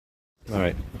All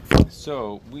right.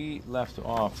 So we left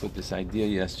off with this idea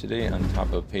yesterday on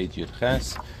top of page Yud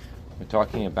Ches. We're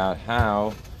talking about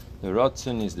how the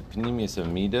Ratzon is the Pnimius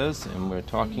of Midas, and we're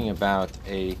talking about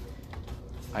a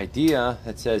idea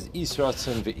that says Is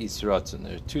Ratzon ve'Is Ratzon.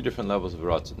 There are two different levels of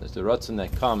Ratzon. There's the Ratzon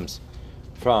that comes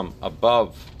from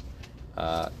above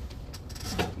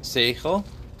Seichel,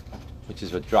 which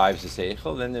is what drives the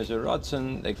Seichel. Then there's a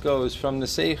Ratzon that goes from the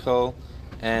Seichel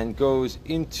and goes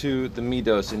into the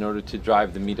midos in order to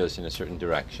drive the midos in a certain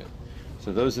direction.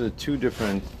 So those are the two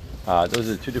different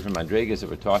madregas that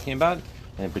we're talking about.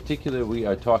 And in particular, we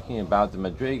are talking about the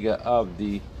madrega of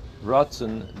the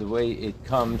ratzon, the way it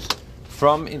comes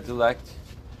from intellect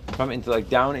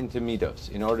down into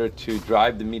midos in order to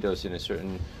drive the midos in a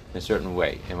certain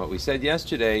way. And what we said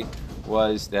yesterday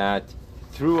was that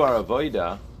through our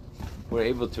avoda, we're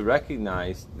able to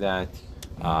recognize that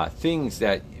things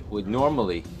that would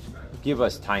normally give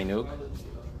us tainug,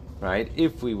 right?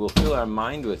 If we will fill our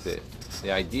mind with it,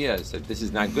 the idea is that this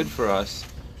is not good for us,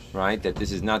 right? That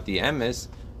this is not the emes,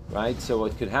 right? So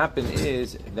what could happen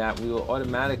is that we will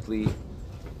automatically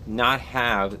not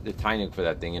have the tainug for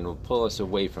that thing, and it will pull us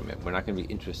away from it. We're not going to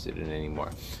be interested in it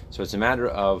anymore. So it's a matter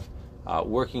of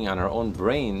working on our own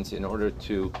brains in order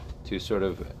to sort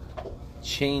of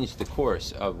change the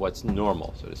course of what's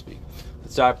normal, so to speak.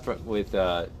 Let's start with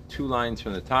 2 lines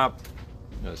from the top.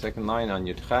 The second line on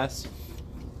Yud Ches.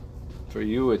 For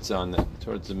you, it's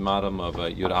towards the bottom of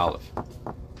Yud Aleph.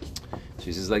 So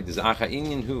he says like this: Acha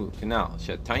inyan hu kanal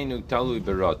shatainug talui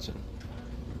beratzon.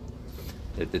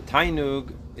 That the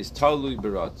tainug is talui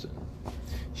beratzon.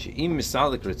 She'im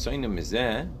misalik retzonim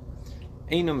mizeh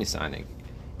eino misanig.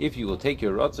 If you will take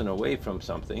your ratzon away from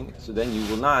something, so then you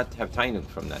will not have tainug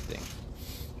from that thing.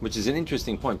 Which is an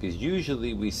interesting point, because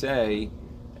usually we say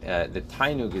the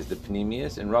tainug is the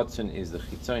pnimius and ratzon is the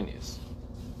chitzonius,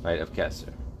 right, of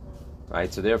keser,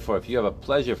 right? So therefore, if you have a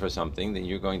pleasure for something, then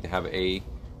you're going to have a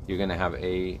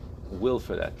will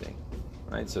for that thing,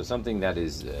 right? So something that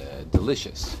is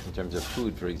delicious in terms of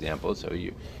food, for example. So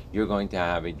you're going to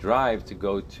have a drive to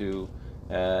go to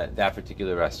that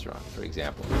particular restaurant, for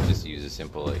example. Just to use a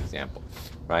simple example,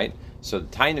 right? So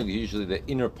the tainug is usually the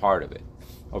inner part of it.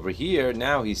 Over here,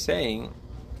 now he's saying,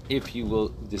 if you will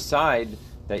decide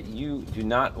that you do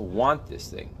not want this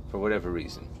thing for whatever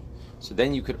reason, so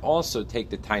then you could also take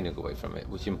the tainug away from it,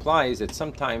 which implies that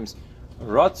sometimes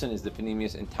ratzon is the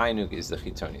pnimius and tainug is the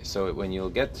chitzonius. So when you'll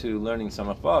get to learning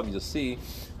Samach Vav, you'll see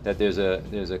that there's a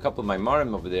couple of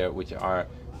maimarim over there which are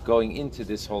going into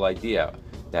this whole idea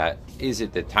that is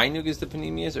it the tainug is the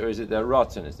pnimius or is it the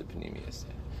ratzon is the pnimius?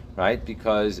 Right?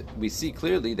 Because we see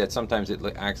clearly that sometimes it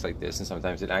acts like this and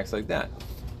sometimes it acts like that.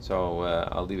 So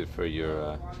I'll leave it for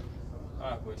your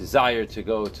desire to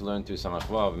go to learn through Samach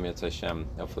Vav, Mirz Hashem.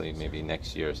 Hopefully, maybe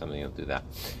next year or something you'll do that.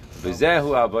 What? You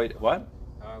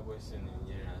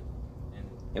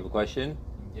have a question?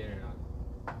 In general.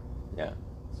 Yeah.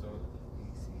 So,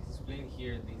 explain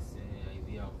here this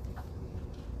idea of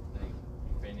like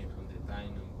depending from the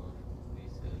time of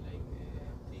these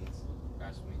things,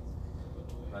 Kashmir.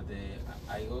 But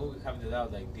I always have the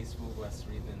doubt, like this book was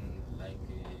written like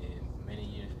many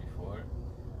years before.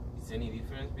 Is there any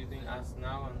difference between us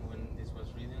now and when this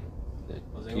was written?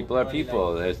 People are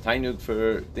people. There's tainug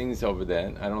for things over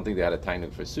there. I don't think they had a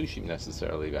tainug for sushi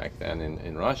necessarily back then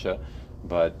in Russia,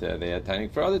 but they had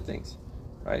tainug for other things,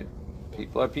 right?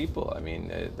 People are people. I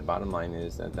mean, the bottom line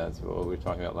is that's what we were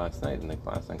talking about last night in the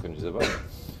class on Kunj Zavod.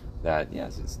 That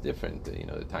yes, it's different.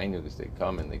 The tainugs, they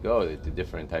come and they go. They do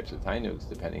different types of tainugs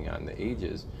depending on the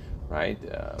ages, right?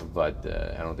 But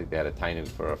I don't think they had a tainug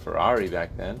for a Ferrari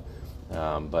back then.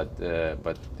 But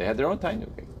they had their own tainug.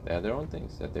 They had their own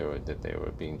things that they were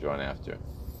being drawn after,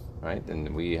 right?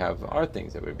 And we have our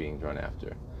things that we're being drawn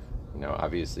after.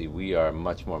 Obviously we are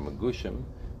much more magushim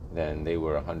than they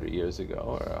were 100 years ago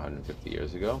or 150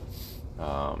 years ago,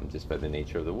 just by the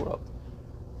nature of the world.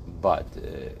 But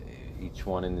each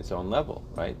one in its own level,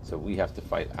 right? So we have to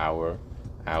fight our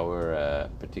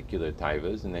particular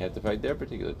taivas, and they have to fight their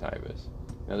particular taivas.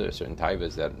 There are certain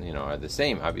taivas that are the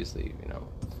same. Obviously,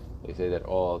 they say that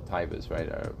all taivas, right,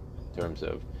 are in terms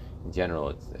of, in general,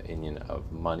 it's the union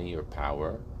of money or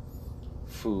power,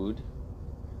 food,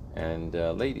 and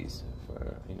ladies.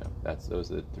 Those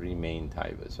are the 3 main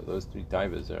taivas. So those 3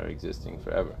 taivas are existing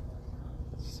forever.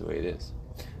 That's just the way it is.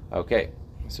 Okay.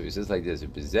 So he says like this: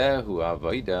 B'zehu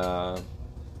avoda.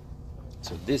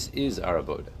 So this is our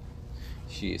avoda.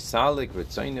 She is salik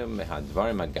retzonim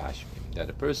mehadvarim hagashmim. That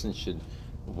a person should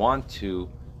want to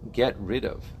get rid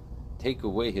of, take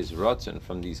away his ratzon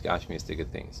from these gashmiistic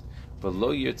things. But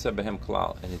lo yirtza behem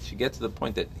klal, and it should get to the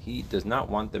point that he does not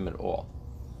want them at all.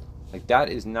 Like that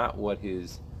is not what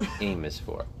his aim is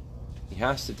for. He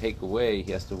has to take away,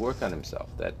 he has to work on himself.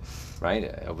 That, right,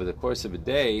 over the course of a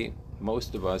day,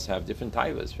 most of us have different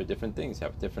taivas for different things.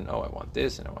 Have different, I want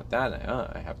this and I want that, and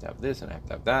I have to have this and I have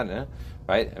to have that,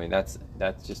 right? I mean, that's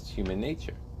just human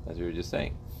nature, as we were just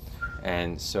saying.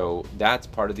 And so that's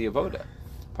part of the avoda.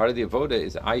 Part of the avoda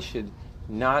is I should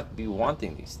not be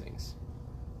wanting these things,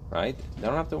 right? I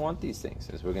don't have to want these things,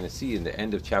 as we're going to see in the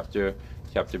end of chapter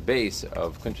base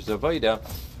of Kuntres Avoda,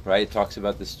 right? It talks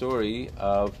about the story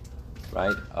of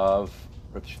Reb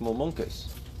Shmuel Munkus.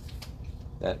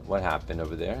 That what happened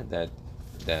over there? That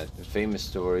famous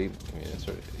story. I mean,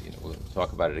 we'll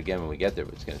talk about it again when we get there,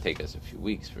 but it's going to take us a few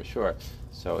weeks for sure.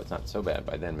 So it's not so bad.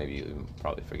 By then, maybe you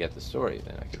probably forget the story.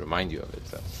 Then I could remind you of it.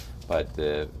 So, but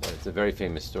it's a very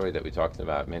famous story that we talked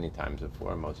about many times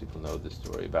before. Most people know the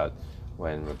story about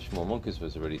when Reb Shmuel Munkus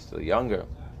was already still younger.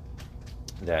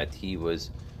 That he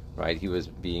was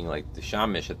being like the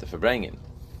shamish at the Farbrengen,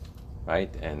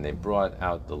 right? And they brought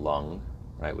out the lung,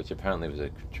 right, which apparently was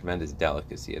a tremendous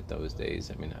delicacy at those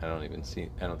days. I mean, I don't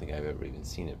think I've ever even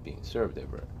seen it being served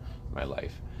ever in my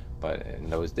life. But in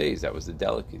those days, that was the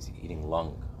delicacy, eating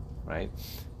lung, right?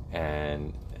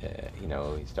 And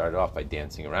he started off by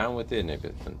dancing around with it, and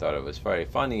everyone thought it was very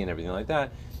funny and everything like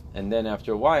that. And then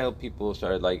after a while, people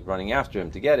started like running after him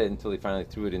to get it until he finally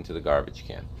threw it into the garbage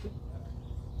can.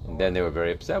 And then they were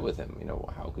very upset with him.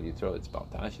 How could you throw it? It's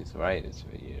baltashis, right? It's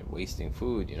wasting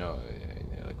food.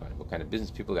 Like what kind of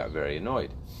business? People got very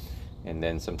annoyed. And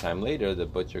then sometime later, the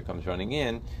butcher comes running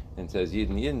in and says,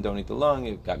 "Yidden, don't eat the lung.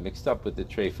 It got mixed up with the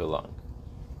trefa lung."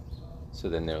 So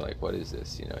then they're like, "What is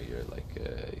this? You're like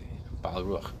Baal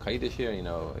Ruach Kaidish here.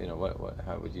 What?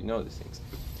 How would you know these things?"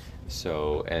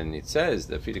 So, and it says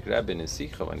the Frierdiker Rebbe in his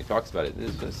Sikha, when he talks about it,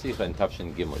 this is a Sikha in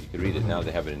Tafshin Gimel. You could read it now,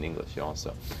 they have it in English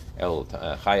also.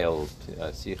 Chayel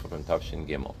Sikha from Tafshin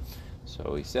Gimel.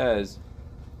 So he says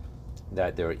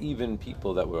that there are even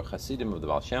people that were Hasidim of the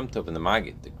Baal Shem Tov and the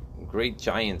Maggid, the great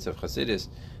giants of Hasidus,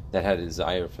 that had a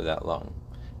desire for that lung.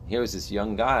 Here was this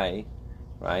young guy,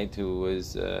 right, who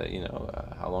was,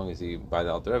 how long is he by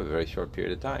the Alter Rebbe? A very short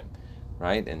period of time,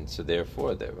 right? And so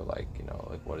therefore they were like,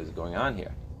 what is going on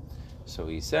here? So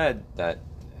he said that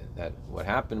what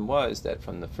happened was that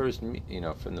from the first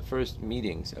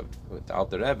meetings with the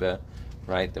Alter Rebbe,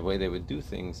 right, the way they would do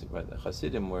things by the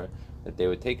Hasidim were that they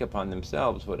would take upon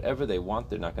themselves whatever they want,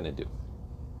 they're not going to do.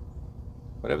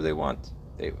 Whatever they want,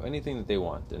 anything that they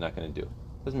want, they're not going to do.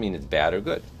 Doesn't mean it's bad or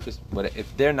good. Just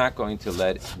if they're not going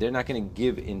to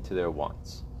give into their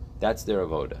wants. That's their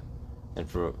avoda. And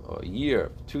for a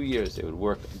year, 2 years, they would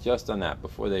work just on that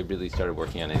before they really started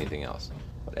working on anything else.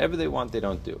 Whatever they want, they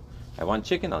don't do. I want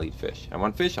chicken, I'll eat fish. I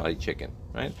want fish, I'll eat chicken.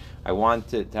 Right? I want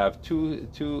to have two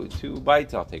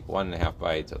bites, I'll take 1.5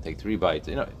 bites. I'll take 3 bites.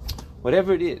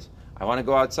 Whatever it is. I want to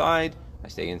go outside, I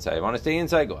stay inside. I want to stay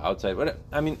inside, go outside. Whatever.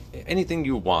 I mean, anything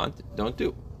you want, don't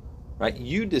do. Right?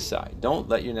 You decide. Don't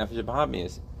let your nefesh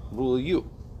b'hamis rule you.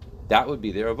 That would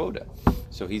be their avoda.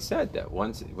 So he said that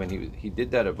once when he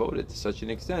did that avoda to such an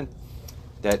extent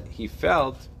that he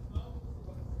felt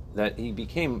that he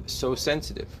became so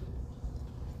sensitive.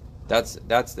 That's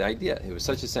the idea. It was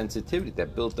such a sensitivity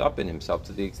that built up in himself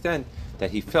to the extent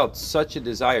that he felt such a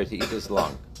desire to eat this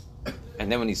lung. And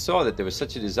then when he saw that there was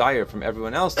such a desire from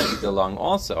everyone else to eat the lung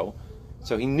also,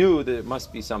 so he knew that it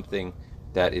must be something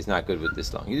that is not good with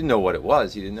this lung. He didn't know what it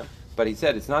was. He didn't know. But he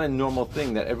said it's not a normal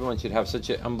thing that everyone should have such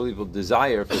an unbelievable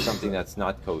desire for something that's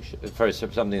not kosher, for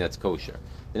something that's kosher.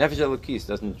 The nefesh elokis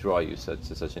doesn't draw you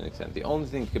to such an extent. The only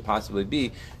thing it could possibly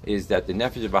be is that the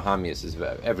nefesh bahamias is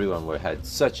everyone had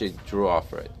such a draw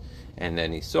for it. And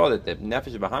then he saw that the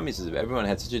nefesh bahamias is everyone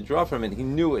had such a draw from it, he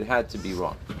knew it had to be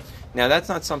wrong. Now that's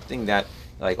not something that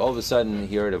like all of a sudden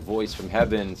he heard a voice from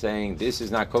heaven saying this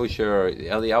is not kosher, or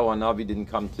Eliyahu Hanavi didn't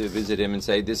come to visit him and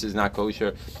say this is not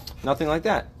kosher. Nothing like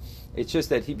that. It's just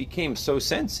that he became so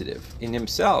sensitive in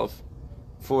himself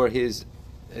for the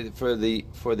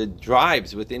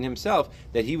drives within himself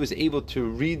that he was able to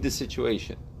read the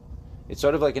situation. It's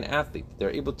sort of like an athlete.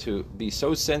 They're able to be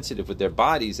so sensitive with their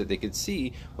bodies that they could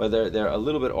see whether they're a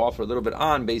little bit off or a little bit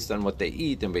on based on what they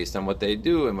eat and based on what they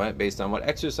do and based on what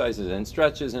exercises and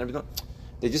stretches and everything.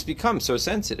 They just become so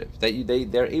sensitive that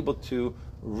they're able to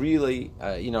really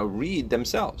read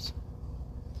themselves.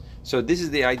 So this is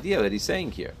the idea that he's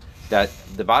saying here. That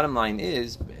the bottom line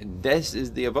is, this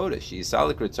is the avoda.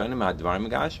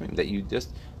 That you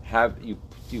just have,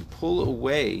 you pull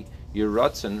away your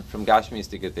ratzon from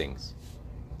gashmistic things.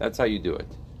 That's how you do it.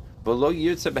 Below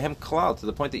yirtza behem klal, to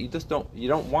the point that you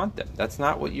don't want them. That's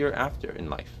not what you're after in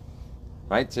life,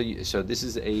 right? So this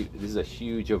is a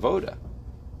huge avoda.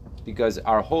 Because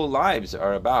our whole lives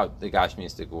are about the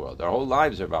Gashmiistic world. Our whole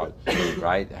lives are about,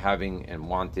 right, having and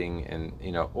wanting and,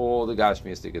 all the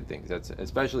Gashmiistic good things. That's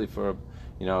especially for,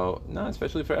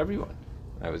 especially for everyone.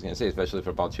 I was going to say especially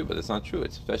for Baal Tshuva, but that's not true.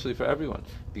 It's especially for everyone.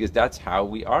 Because that's how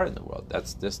we are in the world.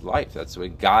 That's this life. That's the way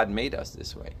God made us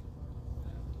this way.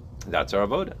 That's our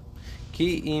avoda.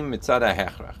 Ki im mitzada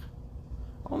hechrach.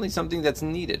 Only something that's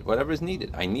needed, whatever is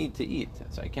needed. I need to eat,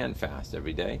 so I can't fast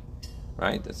every day,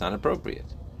 right? That's not appropriate,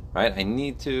 right? I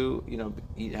need to,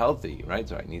 eat healthy, right?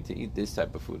 So I need to eat this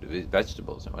type of food,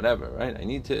 vegetables and whatever, right? I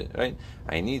need to,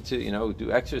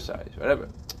 do exercise, whatever.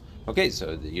 Okay,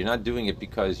 so you're not doing it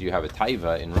because you have a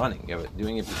taiva in running. You're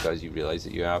doing it because you realize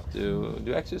that you have to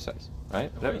do exercise, right?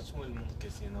 Whatever.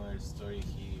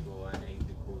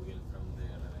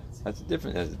 That's a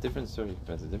different story.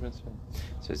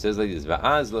 So it says like this: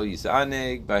 Va'az lo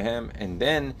yisaneg bahem. And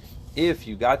then, if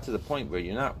you got to the point where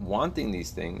you're not wanting these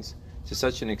things to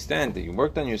such an extent that you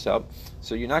worked on yourself,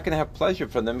 so you're not going to have pleasure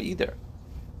from them either.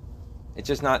 It's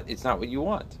just not. It's not what you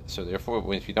want. So therefore,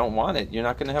 if you don't want it, you're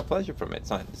not going to have pleasure from it.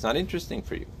 It's not interesting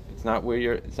for you. It's not where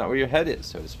your head is,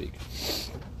 so to speak.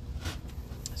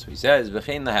 So he says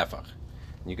v'chein lahefach.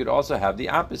 You could also have the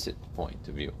opposite point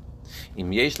of view.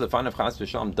 This is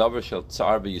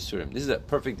a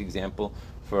perfect example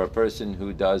for a person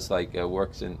who does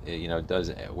works in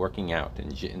does working out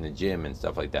in the gym and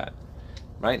stuff like that,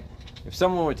 right? If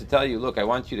someone were to tell you, look, I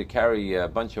want you to carry a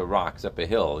bunch of rocks up a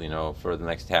hill, for the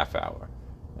next half hour,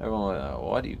 everyone would,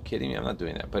 what, are you kidding me? I'm not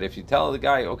doing that. But if you tell the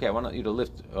guy, okay, I want you to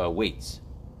lift weights,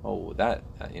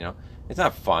 it's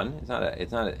not fun.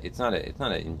 It's not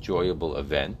an enjoyable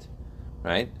event,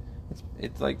 right?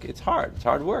 It's hard. It's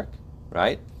hard work,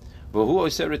 right? But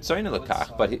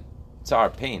it's our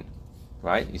pain,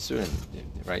 right?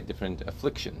 Right? Different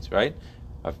afflictions, right?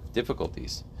 Of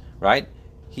difficulties, right?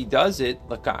 He does it,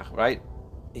 right?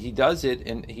 He does it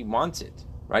and he wants it,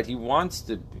 right? He wants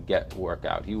to work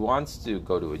out. He wants to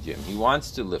go to a gym. He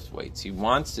wants to lift weights. He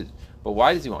wants to, but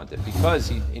why does he want it? Because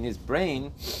in his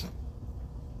brain,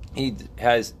 he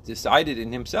has decided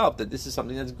in himself that this is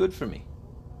something that's good for me.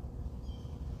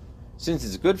 Since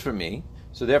it's good for me,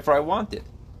 so therefore I want it.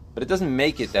 But it doesn't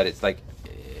make it that it's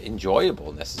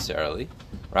enjoyable necessarily,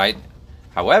 right?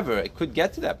 However, it could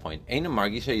get to that point.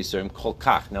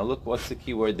 Now look, what's the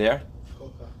key word there?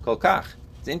 Kol kach.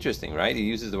 It's interesting, right? He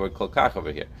uses the word kol kach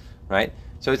over here, right?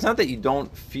 So it's not that you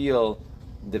don't feel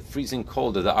the freezing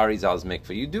cold of the Arizal's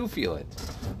mikveh. You do feel it.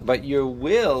 But your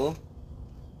will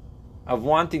of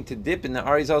wanting to dip in the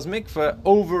Arizal's mikveh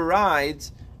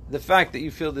overrides the fact that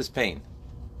you feel this pain.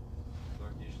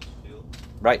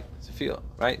 Right, it's a feel,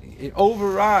 right? It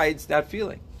overrides that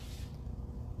feeling.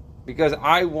 Because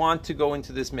I want to go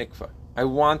into this mikveh. I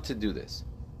want to do this.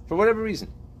 For whatever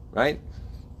reason, right?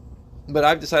 But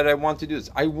I've decided I want to do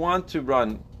this. I want to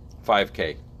run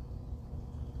 5K.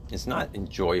 It's not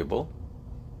enjoyable.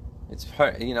 It's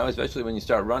hard, especially when you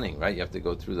start running, right? You have to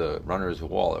go through the runner's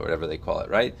wall or whatever they call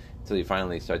it, right? Until you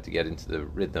finally start to get into the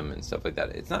rhythm and stuff like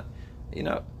that. It's not,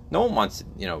 no one wants to,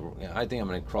 I think I'm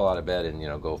going to crawl out of bed and,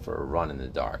 go for a run in the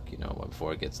dark,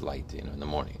 before it gets light, in the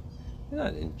morning. It's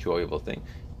not an enjoyable thing.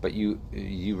 But you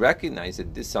recognize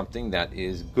that this is something that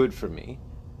is good for me,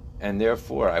 and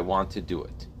therefore I want to do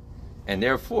it. And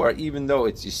therefore, even though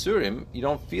it's Yisurim, you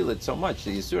don't feel it so much,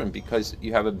 the Yisurim, because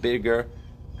you have a bigger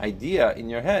idea in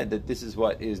your head that this is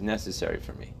what is necessary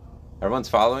for me. Everyone's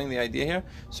following the idea here?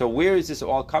 So where is this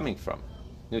all coming from?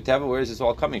 Nuteva, where is this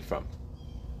all coming from?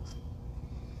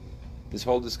 This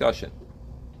whole discussion.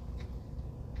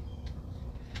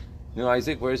 No,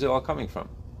 Isaac, where is it all coming from?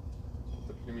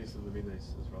 The premise of the midday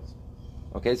is Ratzon.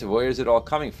 Okay, so where is it all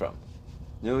coming from?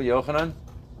 No, Yochanan?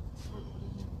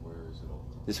 Where is it all?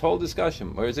 This whole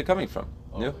discussion, where is it coming from?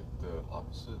 No? Like the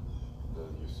opposite, the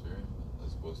Yisurim,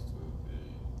 as opposed to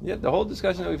the... Yeah, the whole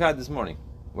discussion that we've had this morning.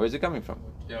 Where is it coming from?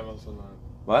 Yeah, I'm also not...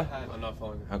 What? I'm not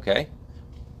following. Okay.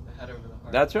 The head over the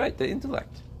heart. That's right, the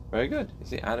intellect. Very good. You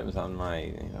see, Adam's on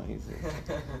my, he's...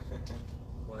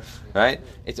 right?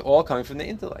 It's all coming from the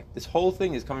intellect. This whole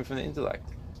thing is coming from the intellect.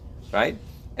 Right?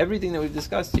 Everything that we've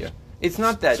discussed here. It's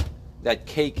not that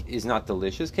cake is not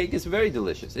delicious. Cake is very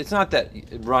delicious. It's not that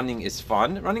running is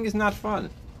fun. Running is not fun.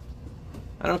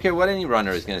 I don't care what any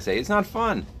runner is going to say. It's not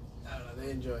fun. I don't know.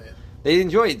 They enjoy it. They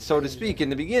enjoy it, so to speak, in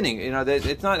the beginning.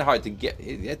 It's not hard to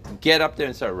get up there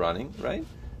and start running, right?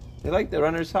 They like the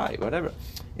runner's high, whatever.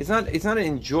 It's not an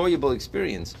enjoyable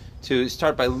experience to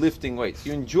start by lifting weights.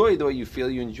 You enjoy the way you feel.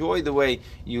 You enjoy the way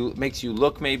makes you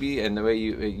look, maybe, and the way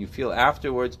you feel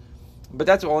afterwards. But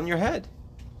that's all in your head.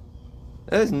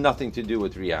 That has nothing to do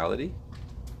with reality.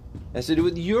 It has to do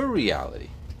with your reality.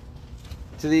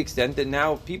 to the extent that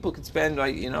now people could spend,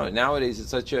 nowadays it's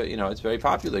such a, it's very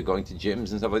popular going to gyms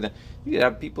and stuff like that. You could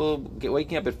have people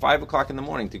waking up at 5 o'clock in the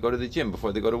morning to go to the gym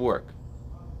before they go to work.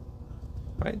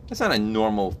 Right? That's not a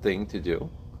normal thing to do.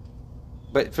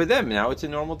 But for them now, it's a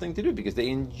normal thing to do because they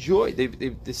enjoy.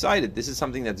 They've decided this is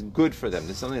something that's good for them.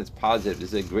 This is something that's positive.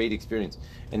 This is a great experience.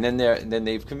 And then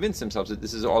they've convinced themselves that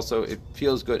this is also, it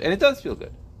feels good, and it does feel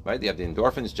good, right? You have the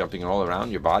endorphins jumping all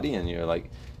around your body, and you're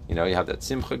like, you have that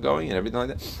simcha going and everything like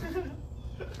that.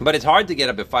 But it's hard to get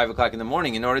up at 5 o'clock in the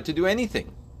morning in order to do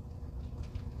anything,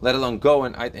 let alone go.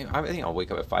 And I think I'll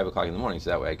wake up at 5 o'clock in the morning so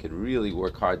that way I could really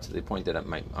work hard to the point that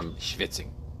I'm schwitzing.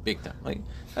 Big time. Like,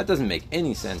 that doesn't make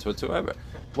any sense whatsoever.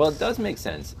 Well, it does make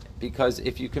sense because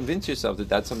if you convince yourself that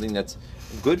that's something that's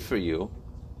good for you,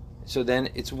 so then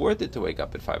it's worth it to wake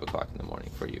up at 5 o'clock in the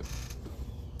morning for you.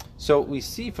 So we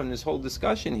see from this whole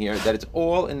discussion here that it's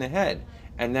all in the head.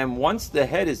 And then once the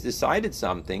head has decided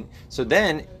something, so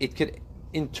then it could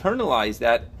internalize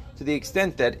that to the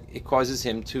extent that it causes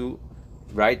him to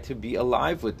be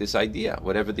alive with this idea,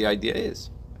 whatever the idea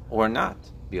is, or not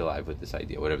be alive with this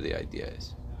idea, whatever the idea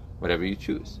is. Whatever you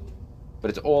choose. But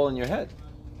it's all in your head.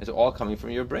 It's all coming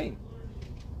from your brain.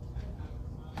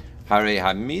 And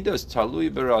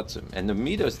the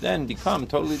midos then become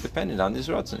totally dependent on this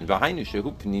ratzon.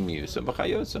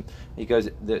 Because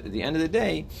at the end of the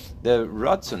day, the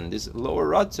ratzon, this lower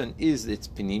ratzon, is its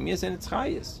panemius and its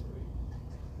chayas.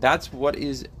 That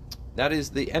is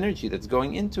the energy that's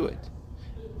going into it.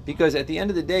 Because at the end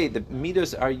of the day, the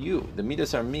midos are you. The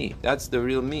midos are me. That's the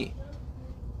real me.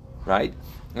 Right?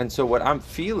 And so what I'm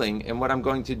feeling and what I'm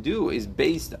going to do is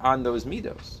based on those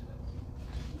midos.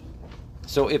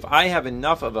 So if I have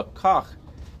enough of a kach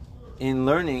in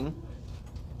learning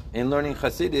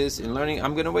Chassidus,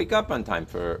 I'm going to wake up on time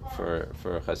for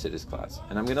a Chassidus class.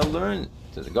 And I'm going to learn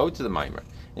to go to the Maimer.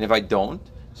 And if I don't,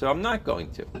 so I'm not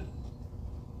going to.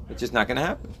 It's just not going to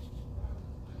happen.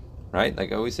 Right?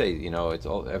 Like I always say,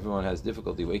 everyone has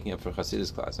difficulty waking up for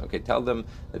Chassidus class. Okay, tell them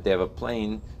that they have a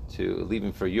plane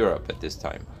leaving for Europe at this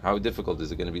time. How difficult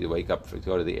is it going to be to wake up to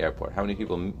go to the airport? How many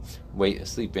people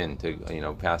sleep in to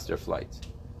pass their flights?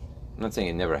 I'm not saying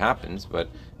it never happens, but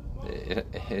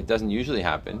it doesn't usually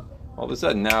happen. All of a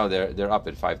sudden now they're up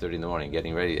at 5:30 in the morning,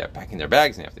 getting ready, they're packing their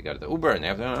bags, and they have to go to the Uber, and they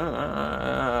have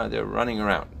to they're running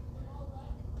around.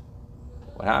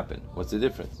 What happened? What's the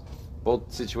difference?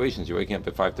 Both situations, you're waking up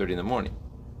at 5:30 in the morning.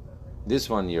 This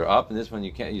one you're up, and this one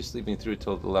you can't. You're sleeping through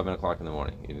till 11 o'clock in the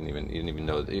morning. You didn't even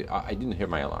know. I didn't hear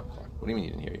my alarm clock. What do you mean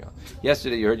you didn't hear your alarm?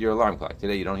 Yesterday you heard your alarm clock.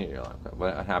 Today you don't hear your alarm clock.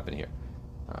 What happened here?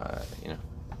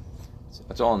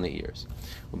 It's all in the ears.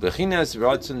 That's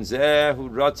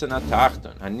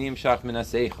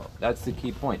the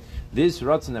key point. This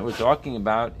ratzon that we're talking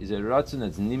about is a ratzon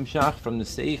that's nimshach from the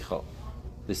seichel.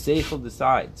 The seichel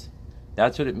decides.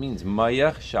 That's what it means.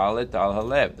 Mayach shalet al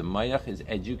halev. The mayach is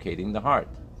educating the heart.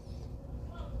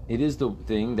 It is the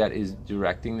thing that is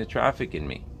directing the traffic in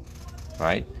me.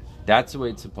 Right? That's the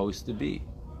way it's supposed to be.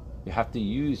 You have to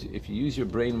if you use your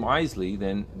brain wisely,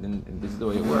 then this is the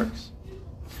way it works.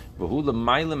 Now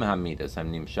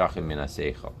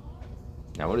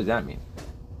what does that mean?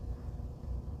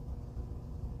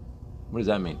 What does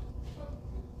that mean?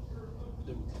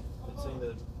 It's saying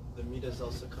that the midas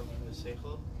also come from the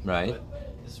seichel, right? But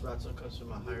this ratzon comes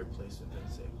from a higher place within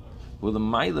seichel. Well, the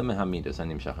ma'ila mehamidas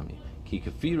anim shachami ki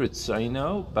kafir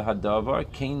tzayno bahadavar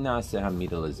kein nase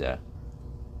hamida lezeh.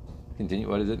 Continue.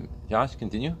 What is it, Josh?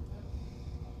 Continue.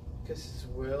 Because his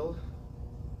will.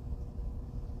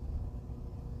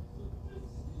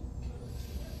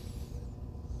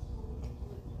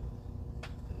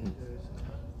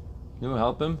 You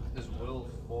help him. His will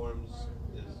forms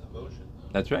his emotion.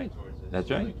 That's right.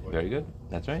 That's right. Very good.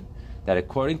 That's right. That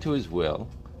according to his will,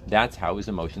 that's how his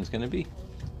emotion's going to be.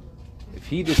 If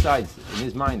he decides in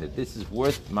his mind that this is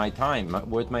worth my time,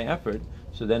 worth my effort,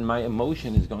 so then my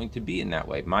emotion is going to be in that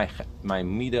way. My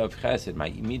midah of chesed,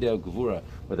 my midah of gevura,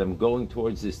 whether I'm going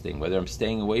towards this thing, whether I'm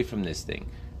staying away from this thing,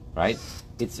 right?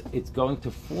 It's going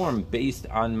to form based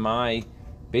on my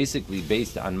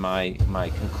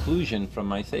conclusion from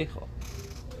my seichel,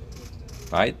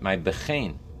 right? My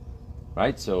bechein,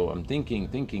 right? So I'm thinking.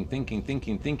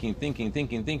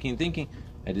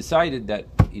 I decided that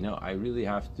I really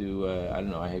have to.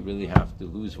 I really have to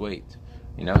lose weight.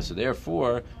 So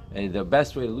therefore, the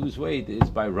best way to lose weight is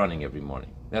by running every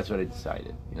morning. That's what I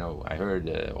decided. I heard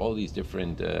all these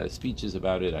different speeches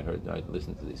about it. I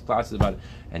listened to these classes about it,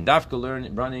 and dafka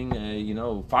running.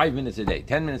 5 minutes a day,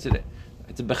 10 minutes a day.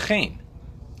 It's a bechein.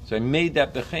 So I made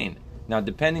that bechein. Now,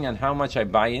 depending on how much I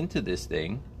buy into this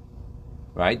thing,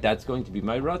 right, that's going to be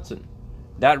my ratzon.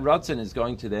 That ratzon is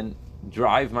going to then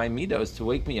drive my midos to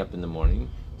wake me up in the morning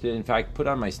to, in fact, put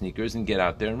on my sneakers and get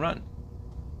out there and run.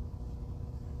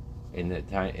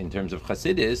 In terms of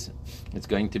Chassidus, it's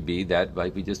going to be that,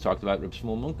 like we just talked about Reb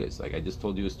Shmuel Munkus, like I just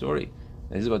told you a story.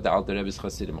 This is what the Alter Rebbe's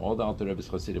Chassidim, all the Alter Rebbe's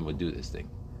Chassidim would do this thing.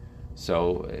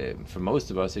 So for most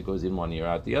of us, it goes in one ear,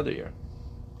 out the other ear.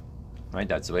 Right?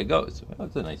 That's the way it goes. Well,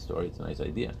 it's a nice story, it's a nice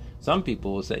idea. Some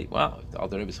people will say, wow, if the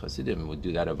Alter Rebbe's Chassidim would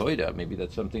do that avoida, maybe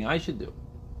that's something I should do.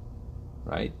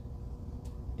 Right?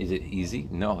 Is it easy?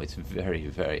 No, it's very,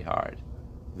 very hard.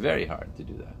 Very hard to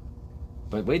do that.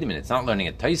 But wait a minute, it's not learning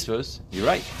at Taisvos. You're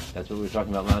right. That's what we were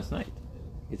talking about last night.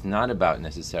 It's not about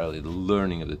necessarily the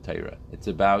learning of the Torah. It's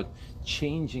about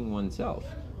changing oneself.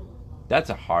 That's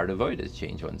a hard avodah, is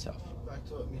change oneself. Back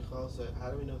to what Michal said, how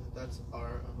do we know that that's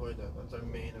our avodah? That's our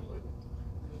main avodah?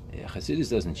 Yeah, Chassidus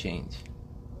doesn't change.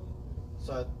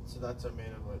 So that's our main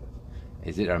avodah.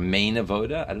 Is it our main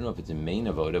avodah? I don't know if it's a main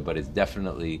avodah, but it's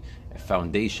definitely a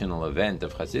foundational event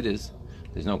of Chassidus.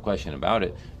 There's no question about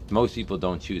it. Most people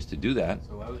don't choose to do that.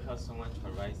 So why we have so much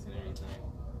Harvison every time?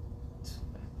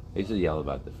 I used to yell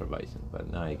about the Verweisen, but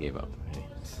now I gave up.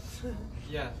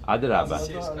 Yeah. Adrabah.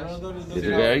 It's a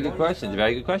very good question. It's a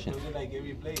very good question.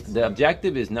 The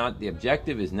objective is not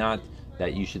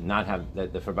that you should not have,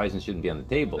 that the Verweisen shouldn't be on the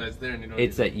table.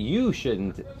 It's that you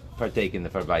shouldn't partake in the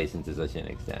Verweisen to such an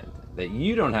extent that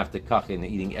you don't have to kach in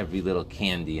eating every little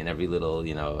candy and every little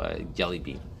jelly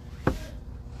bean.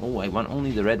 Oh, I want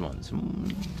only the red ones. Yeah,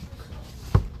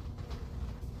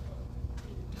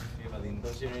 but in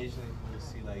those generations, you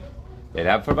see like. They'd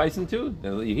have Verweisen too.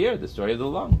 You hear the story of the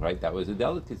lung, right? That was a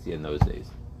delicacy in those days.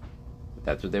 But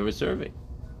that's what they were serving.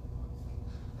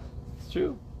 It's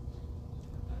true.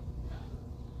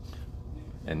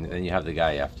 And then you have the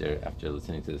guy after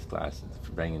listening to this class,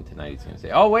 bringing tonight, he's going to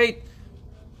say, "Oh wait,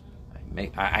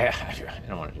 I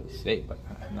don't want to say it, but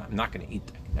I'm not going to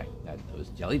eat those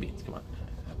jelly beans. Come on,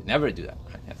 I would never do that."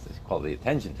 He has to call the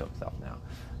attention to himself now.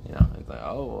 It's like,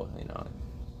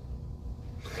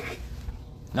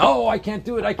 no, I can't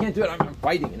do it. I'm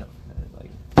fighting.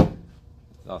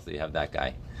 Also, you have that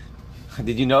guy.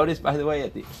 Did you notice, by the way?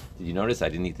 Did you notice I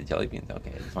didn't eat the jelly beans?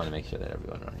 Okay, I just want to make sure that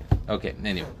everyone around here. Okay,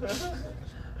 anyway.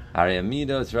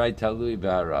 Ariamidos, right? Talui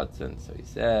ba'aratzon. So he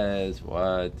says,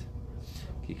 what?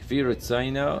 Kikfir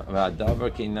utzaino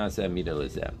v'adavar keinase amida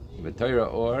lezeh. V'toira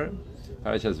or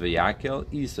parashas v'yakel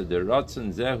isa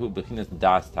deratzon zehu b'chinas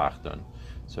das tachton.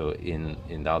 So in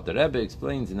the Alter Rebbe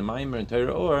explains in the Maimer and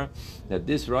Torah Or that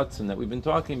this ratzon that we've been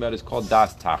talking about is called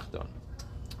das tachton.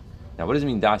 Now, what does it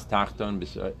mean das tachton?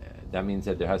 That means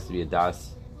that there has to be a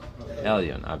das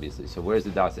elyon, obviously. So where's the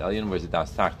das elyon? Where's the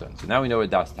das tachton? So now we know where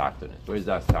das tachton is. Where's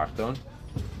das tachton?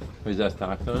 Where's das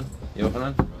tachton?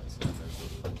 Yochanan?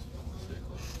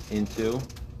 Into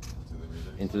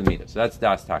the meter. So that's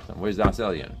das tachton. Where's das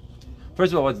elyon?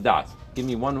 First of all, what's das? Give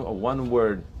me one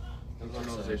word.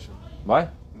 Internalization.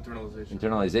 What?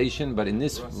 Internalization. But in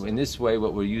this way,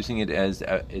 what we're using it as,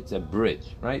 it's a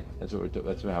bridge, right? That's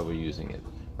how we're using it,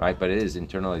 right? But it is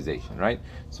internalization, right?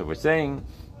 So we're saying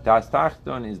das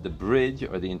tachton is the bridge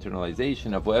or the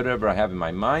internalization of whatever I have in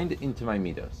my mind into my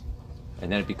midos,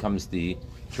 and then it becomes the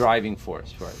driving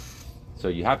force for it. So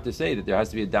you have to say that there has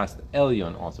to be a das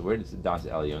elyon also. Where is the das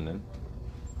elyon then?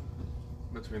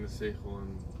 Between the seichel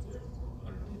and the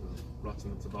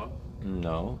ratzon that's above.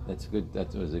 No, that's good.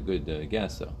 That was a good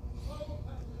guess. So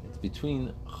it's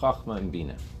between chachma and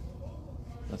bina.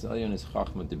 Das elyon is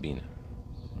chachma to bina.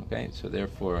 Okay, so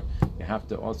therefore you have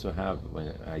to also have, when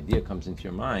an idea comes into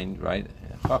your mind, right?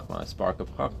 Chachma, a spark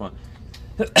of chachma.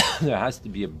 There has to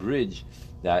be a bridge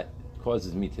that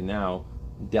causes me to now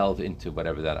delve into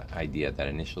whatever that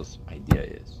initial idea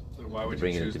is. So why would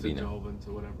you choose to delve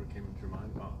into whatever came into your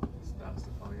mind? Wow, that's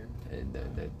the funny end.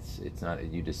 It's not.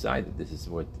 You decide that this is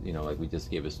what like we just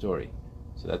gave a story.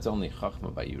 So that's only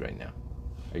chachma by you right now.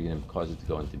 Are you going to cause it to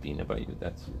go into bina by you?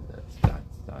 That's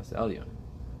elyon.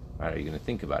 Right? Are you going to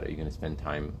think about it? Are you going to spend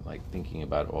time thinking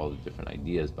about all the different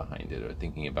ideas behind it, or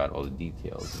thinking about all the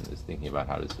details, and just thinking about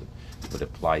how this would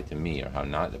apply to me, or how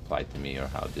not apply to me, or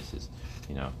how this is,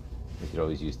 we could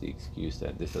always use the excuse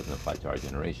that this doesn't apply to our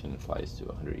generation, it applies to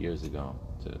 100 years ago,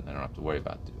 so I don't have to worry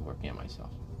about working on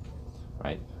myself.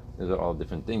 Right? Those are all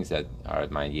different things that are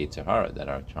my Yetzer Hara that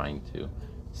are trying to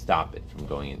stop it from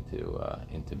going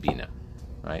into Bina.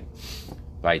 Right?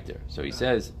 Weiter. So he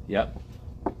says, yep.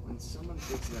 When someone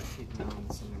thinks about taking on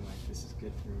something like this is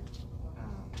good for,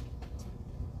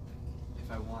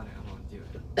 if I want it, I want to do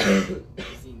it.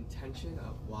 Is the intention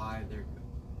of why they're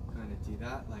going to do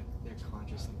that, like their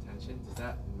conscious intention, does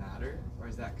that matter? Or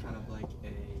is that kind of like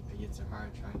a Yetzer Hara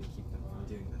trying to keep them from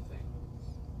doing the thing?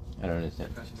 I don't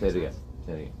understand. Say it again.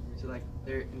 So like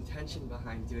their intention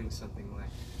behind doing something, like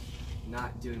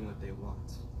not doing what they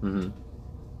want. Mm-hmm.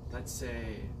 Let's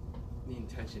say the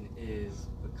intention is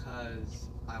because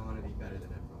I want to be better than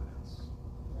everyone else.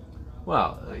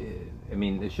 Well, I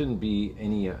mean, there shouldn't be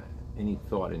any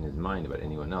thought in his mind about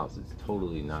anyone else. It's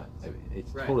totally not.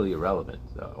 It's Right. totally irrelevant.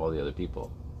 All the other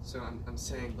people. So I'm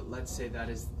saying, but let's say that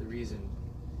is the reason.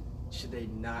 Should they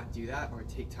not do that or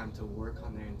take time to work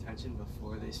on their intention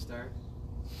before they start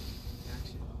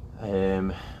action? I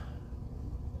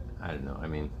don't know. I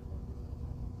mean,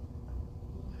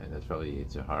 that's probably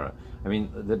it's a horror. I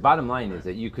mean, the bottom line is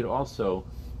that you could also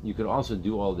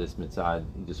do all this mitzad.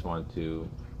 You just want to,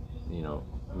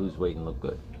 lose weight and look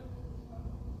good.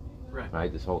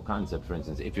 Right. This whole concept, for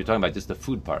instance, if you're talking about just the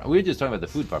food part, we're just talking about the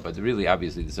food part, but really,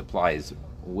 obviously, this applies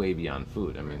way beyond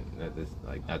food. I mean,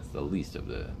 that's the least of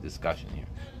the discussion here,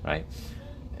 right?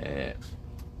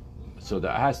 So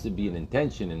there has to be an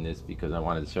intention in this because I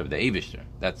wanted to serve the Eivishter.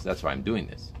 That's why I'm doing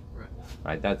this,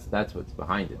 right? That's what's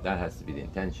behind it. That has to be the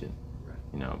intention,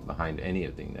 behind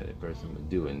anything that a person would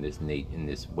do in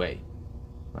this way,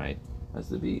 right? Has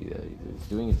to be he's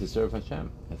doing it to serve Hashem.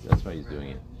 That's why he's doing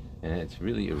it. And it's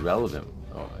really irrelevant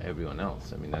to everyone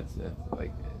else. I mean, that's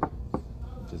like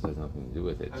it just has nothing to do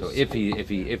with it. So if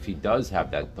he does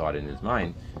have that thought in his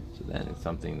mind, so then it's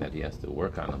something that he has to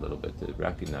work on a little bit to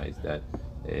recognize that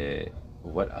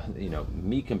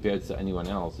me compared to anyone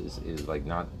else is like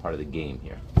not part of the game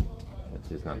here. That's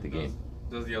just not the game.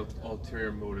 Does the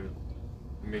ulterior motive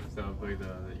make the avodah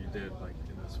that you did like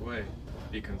in this way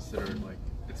be considered like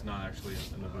it's not actually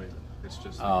an avodah? It's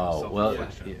just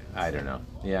self-reflection. I don't know.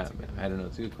 Yeah, I don't know.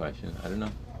 It's a good question. I don't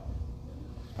know.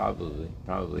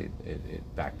 Probably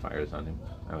it backfires on him,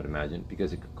 I would imagine,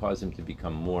 because it could cause him to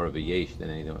become more of a yesh than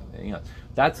anything else.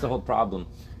 That's the whole problem.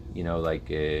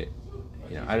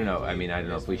 I don't know. I mean, I don't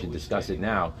know if we should discuss it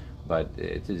now, but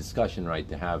it's a discussion, right,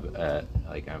 to have,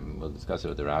 we'll discuss it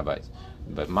with the rabbis.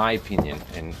 But my opinion,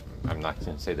 and I'm not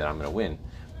going to say that I'm going to win,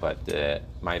 but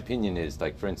my opinion is,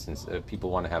 like, for instance,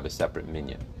 people want to have a separate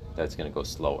minyan that's going to go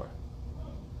slower,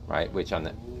 right? Which on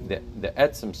the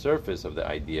etzem surface of the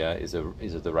idea is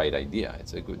the right idea.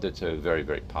 That's a very,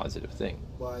 very positive thing.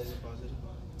 Why is it positive?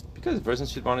 Because the person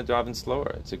should want to drive in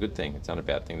slower. It's a good thing. It's not a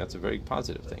bad thing. That's a very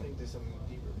positive I thing. think there's something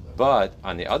deeper. But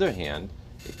on the other hand,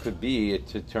 it could be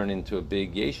to turn into a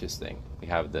big yeshus thing. We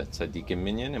have the tzaddikim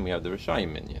minyan and we have the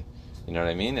rishayim minyan. You know what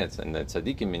I mean? And the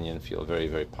tzaddikim minyan feel very,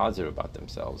 very positive about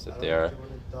themselves, that they're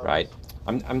right.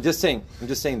 I'm just saying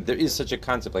there is such a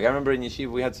concept. Like I remember in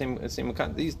yeshiva we had same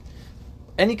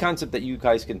any concept that you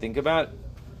guys can think about.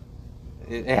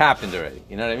 It happened already.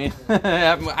 You know what I mean?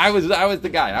 I was the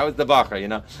guy. I was the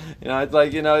bacher. It's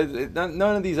like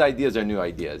none of these ideas are new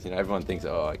ideas. Everyone thinks,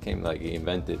 I came like he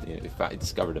invented. I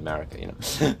discovered America.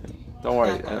 Don't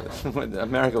worry.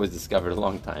 America was discovered a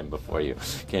long time before you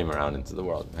came around into the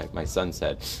world. My son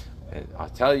said, I'll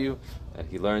tell you that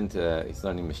he's learning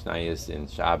Mishnayos in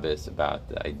Shabbos about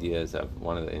the ideas of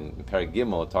in Perek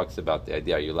Gimel. It talks about the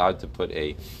idea: are you allowed to put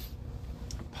a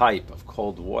pipe of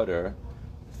cold water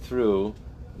through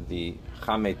the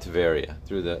Chame Tveria,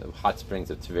 through the hot springs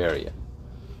of Tveria,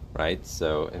 right?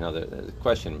 So, the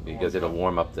question, because it'll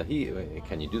warm up the heat.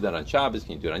 Can you do that on Shabbos?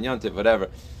 Can you do it on Yom Tov? Whatever.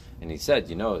 And he said,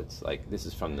 it's like this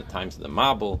is from the times of the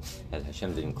Mabul, and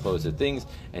Hashem didn't close the things,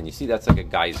 and you see that's like a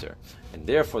geyser, and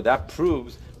therefore that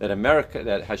proves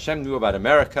that Hashem knew about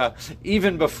America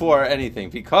even before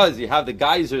anything, because you have the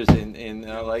geysers in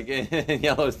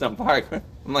Yellowstone Park.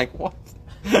 I'm like, what?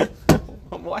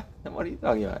 What are you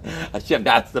talking about? Hashem,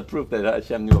 that's the proof that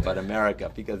Hashem knew about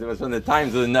America, because it was from the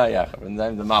times of the Noach, from the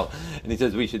times of the Mal. And he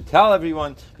says we should tell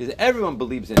everyone, because everyone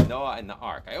believes in Noah and the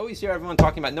ark. I always hear everyone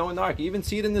talking about Noah and the ark. You even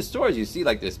see it in the stores. You see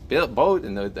like this boat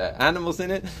and the animals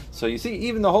in it. So you see,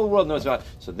 even the whole world knows about it.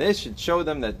 So this should show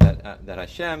them that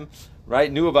Hashem,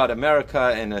 right, knew about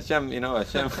America, and Hashem,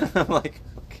 Hashem. I'm like,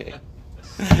 okay.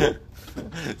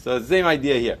 So the same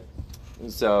idea here.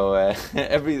 So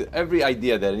every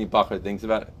idea that any bacher thinks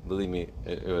about, believe me,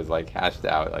 it was like hashed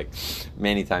out like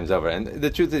many times over. And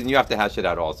the truth is, you have to hash it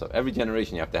out also. Every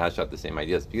generation, you have to hash out the same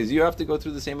ideas because you have to go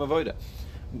through the same avodah.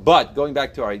 But going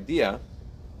back to our idea,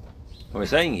 what we're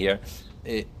saying here,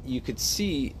 you could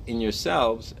see in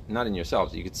yourselves, not in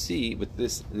yourselves, you could see with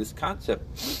this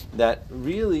concept that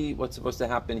really what's supposed to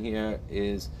happen here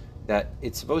is that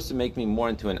it's supposed to make me more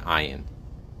into an ayin,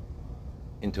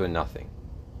 into a nothing.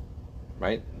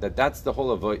 Right? That's the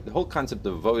whole avodah. The whole concept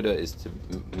of avodah is to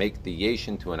make the yesh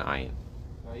into an ayin.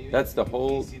 That's the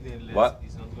whole. What?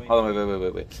 Hold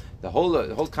on, wait. The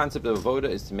whole concept of avodah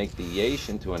is to make the yesh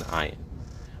into an ayin.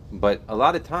 But a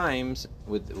lot of times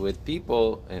with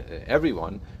people,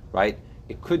 everyone, right?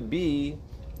 It could be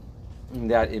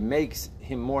that it makes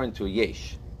him more into a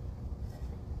yesh.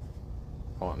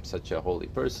 Oh, I'm such a holy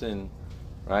person,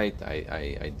 right?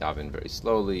 I daven very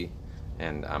slowly,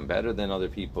 and I'm better than other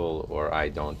people, or I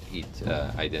don't eat.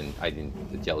 I didn't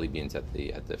eat the jelly beans at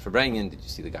the Farbrengen. Did you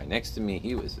see the guy next to me?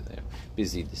 He was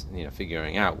busy,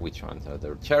 figuring out which ones are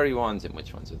the cherry ones and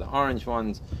which ones are the orange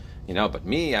ones. But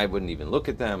me, I wouldn't even look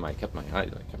at them. I kept my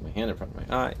hand in front of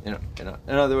my eye. In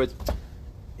other words,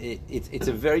 it's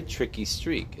a very tricky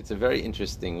streak. It's a very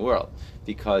interesting world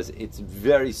because it's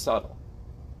very subtle,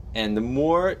 and the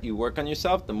more you work on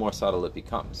yourself, the more subtle it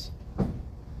becomes,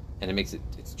 and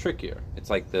it's trickier. It's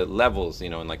like the levels,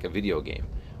 in like a video game,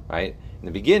 right? In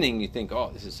the beginning, you think,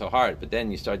 oh, this is so hard, but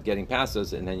then you start getting past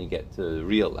those, and then you get to the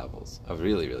real levels of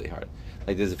really, really hard.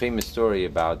 Like there's a famous story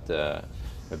about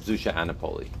Reb Zusha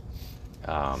Anapoli.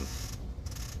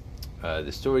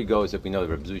 The story goes that we know that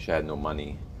Reb Zusha had no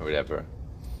money or whatever,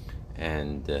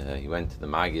 and he went to the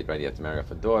Maggid, right? He had to marry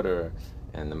off a daughter,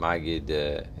 and the Maggid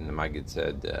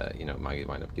said, Maggid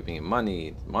wound up giving him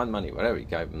money, whatever. He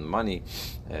gave him the money,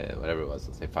 whatever it was,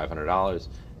 let's say $500,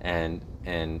 and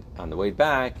on the way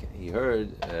back, he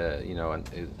heard,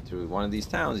 through one of these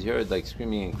towns, he heard like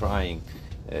screaming and crying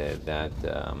that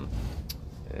the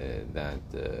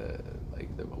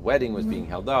wedding was being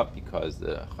held up because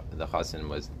the chassan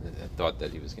thought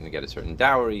that he was going to get a certain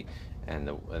dowry, and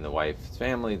the wife's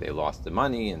family, they lost the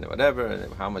money and whatever.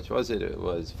 And how much was it? It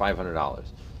was $500.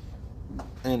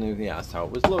 And he asked how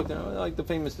it was looked. It's a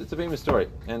famous story.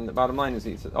 And the bottom line is,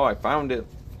 he said, "Oh, I found it."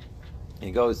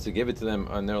 He goes to give it to them,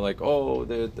 and they're like, "Oh,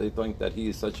 they think that he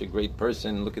is such a great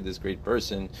person. Look at this great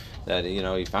person that he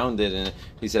found it." And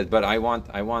he said, "But I want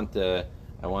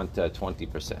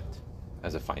 20%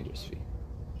 as a finder's fee,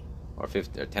 or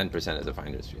 50 or 10% as a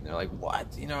finder's fee." And they're like,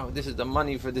 "What? This is the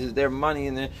money this is their money,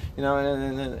 and I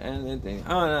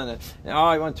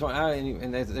want to."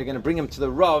 And they're going to bring him to the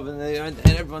Rav, and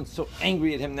everyone's so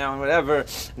angry at him now, and whatever.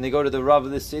 And they go to the Rav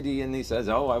of the city, and he says,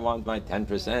 "Oh, I want my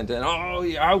 10%." And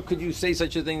how could you say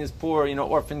such a thing, this poor,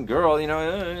 orphan girl,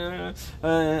 And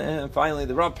finally,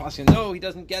 the Rav passes, "No, he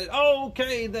doesn't get it." "Oh,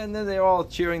 okay." Then they're all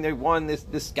cheering. They won this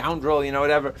scoundrel,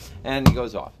 whatever. And he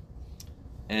goes off.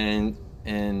 And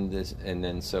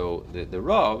then so the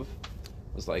Rav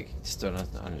was like, he just don't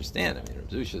understand. I mean, Reb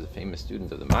Zusha is a famous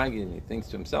student of the Maggid, and he thinks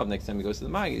to himself, next time he goes to the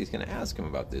Maggid, he's going to ask him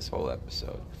about this whole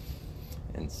episode.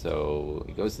 And so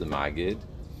he goes to the Maggid,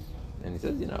 and he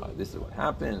says, this is what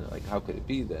happened. Like, how could it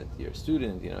be that your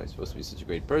student, he's supposed to be such a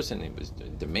great person, he was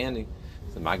demanding.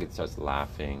 So the Maggid starts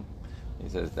laughing. He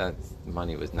says that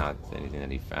money was not anything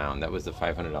that he found. That was the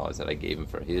 $500 that I gave him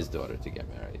for his daughter to get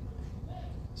married.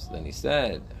 So then he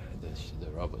said, the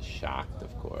Rav was shocked,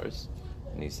 of course,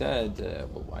 and he said,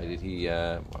 "Well, why did he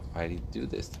do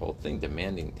this whole thing,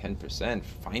 demanding 10%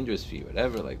 finder's fee,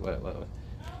 whatever? Like what?"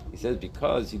 He said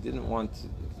because he didn't want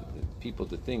people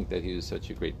to think that he was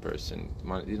such a great person.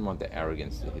 He didn't want the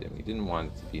arrogance to hit him. He didn't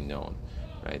want to be known,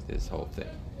 right? This whole thing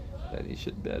that he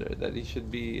should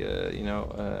be,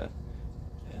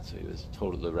 And so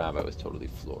the rabbi was totally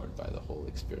floored by the whole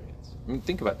experience. I mean,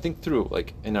 think through,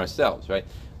 like in ourselves, right?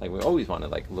 Like we always want to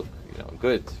look,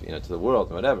 good, to the world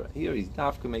and whatever. Here he's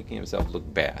dafka making himself look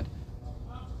bad.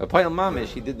 But Payal Mamish,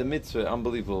 he did the mitzvah,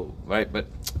 unbelievable, right? But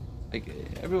like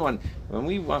everyone, when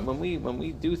we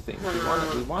do things,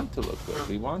 we want to look good.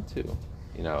 We want to,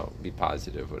 be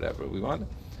positive, whatever. We want.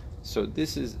 So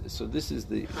this is a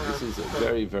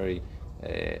very, very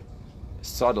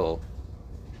subtle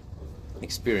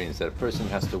experience that a person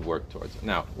has to work towards.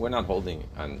 Now, we're not holding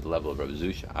on the level of Reb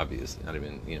Zusha, obviously, not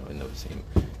even in the same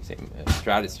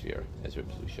stratosphere as Reb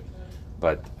Zusha.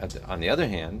 But on the other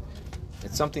hand,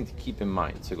 it's something to keep in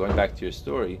mind. So going back to your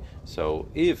story, so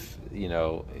if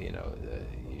you're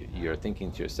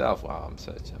thinking to yourself, "Wow, I'm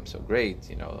so great.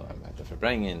 I'm at the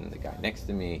Farbrengen, the guy next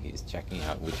to me, he's checking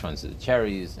out which ones are the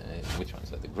cherries, which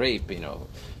ones are the grape,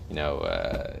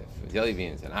 jelly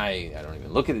beans, and I don't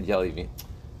even look at the jelly bean."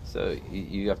 So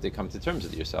you have to come to terms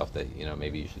with yourself that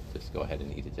maybe you should just go ahead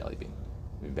and eat a jelly bean.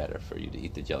 It'd be better for you to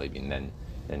eat the jelly bean than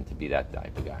to be that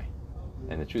type of guy.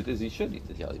 And the truth is, you should eat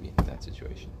the jelly bean in that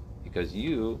situation because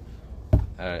you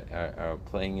are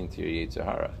playing into your Yetzer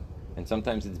Hara. And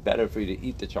sometimes it's better for you to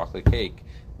eat the chocolate cake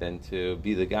than to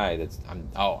be the guy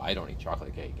I don't eat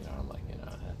chocolate cake. I'm like,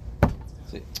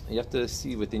 So you have to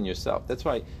see within yourself. That's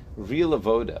why real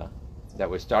avoda that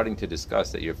we're starting to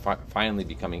discuss, that you're finally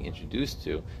becoming introduced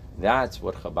to, that's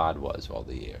what Chabad was all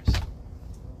the years.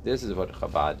 This is what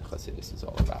Chabad Hasidus is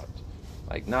all about.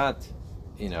 Like not,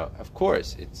 of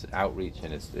course it's outreach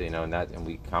and it's, and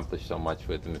we accomplish so much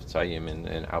with the Mitzvayim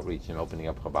and outreach and opening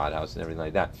up Chabad house and everything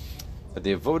like that. But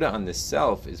the avoda on the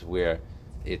self is where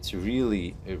it's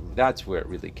really, that's where it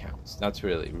really counts. That's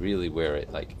really where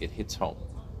it hits home,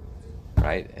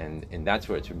 right? And that's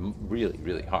where it's really,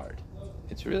 really hard.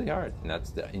 It's really hard, and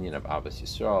that's the Inyan of Abbas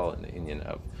Yisrael and the Inyan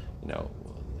of,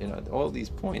 all these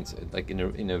points, like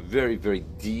in a very, very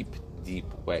deep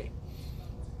way.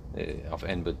 I'll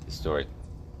end with the story.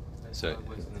 So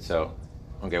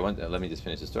okay. Let me just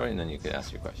finish the story, and then you can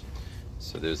ask your question.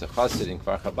 So there's a chassid in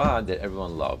Kfar Chabad that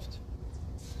everyone loved.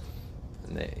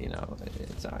 And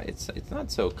it's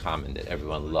not so common that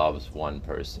everyone loves one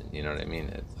person. You know what I mean?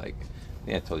 It's like, I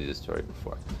think I told you this story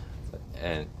before,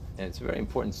 and it's a very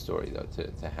important story though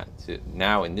to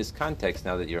now in this context.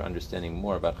 Now that you're understanding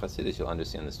more about Chassidus, you'll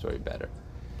understand the story better.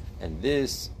 And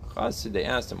this chassid, they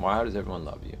asked him, "Why? How does everyone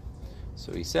love you?"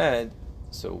 So he said,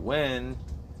 "So when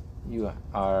you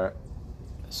are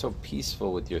so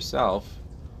peaceful with yourself,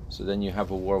 so then you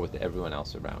have a war with everyone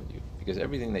else around you. Because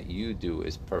everything that you do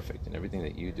is perfect, and everything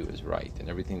that you do is right, and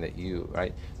everything that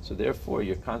right? So therefore,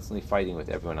 you're constantly fighting with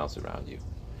everyone else around you.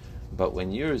 But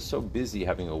when you're so busy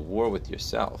having a war with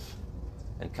yourself,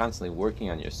 and constantly working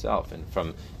on yourself, and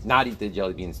from not eat the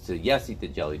jelly beans to yes, eat the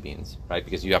jelly beans, right?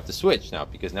 Because you have to switch now,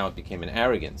 because now it became an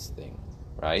arrogance thing,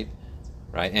 right?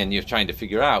 Right? And you're trying to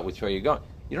figure out which way you're going.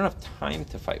 You don't have time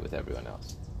to fight with everyone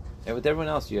else. And with everyone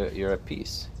else, you're at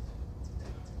peace.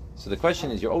 So the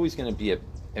question is, you're always going to be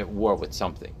at war with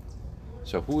something.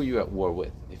 So who are you at war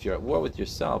with? If you're at war with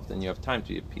yourself, then you have time to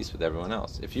be at peace with everyone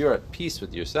else. If you're at peace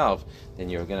with yourself, then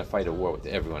you're going to fight a war with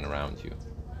everyone around you.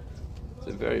 It's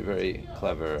a very, very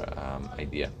clever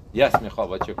idea. Yes, Michal,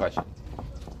 what's your question?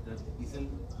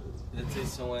 Let's say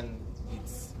someone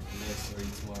eats less or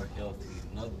eats more healthy,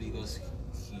 not because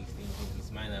he thinks in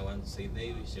his mind, I want to say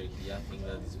David, or he think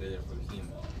that is better for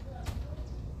him.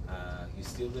 He's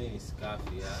still doing his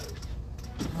coffee,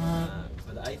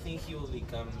 but I think he will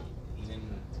become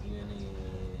even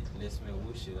less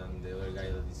mewushed than the other guy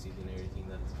that is eating everything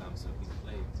that comes on his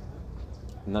plate.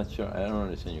 I'm not sure. I don't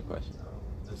understand your question.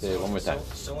 Say it one more time.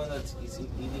 Someone that is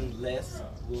eating less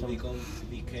will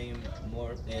became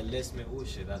more less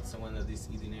mewushed than someone that is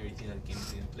eating everything that came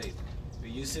to his plate.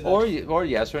 Or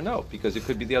yes or no, because it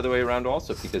could be the other way around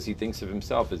also, because he thinks of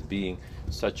himself as being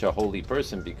such a holy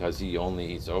person because he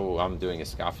only eats, I'm doing a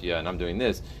skafia and I'm doing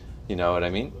this. You know what I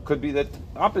mean? Could be that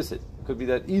opposite. Could be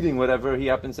that eating whatever he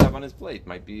happens to have on his plate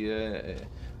might be it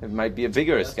might be a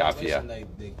bigger skafia. Like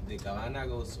the kavana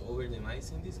goes over the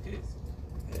mice in this case?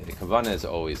 The kavana is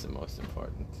always the most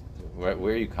important. Where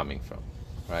are you coming from?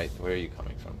 Right? Where are you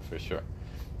coming from? For sure.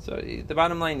 So the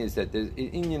bottom line is that the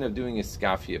Indian of doing a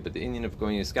skafia, but the Indian of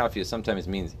going a skafia sometimes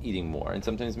means eating more, and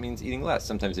sometimes means eating less.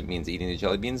 Sometimes it means eating the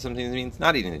jelly beans, sometimes it means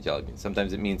not eating the jelly beans.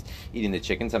 Sometimes it means eating the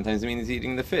chicken, sometimes it means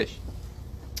eating the fish.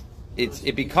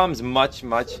 It becomes much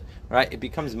right. It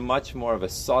becomes much more of a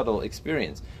subtle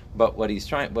experience. But what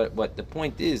the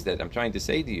point is that I'm trying to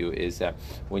say to you is that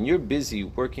when you're busy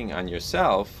working on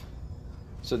yourself,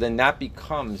 so then that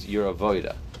becomes your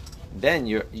avoda. Then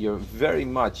you're very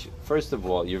much, first of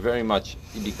all, you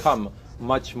become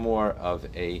much more of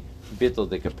a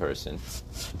bitteldika person,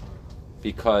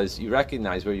 because you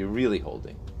recognize where you're really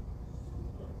holding.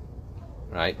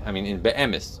 Right? I mean, in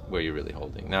be'emes, where you're really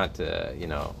holding, not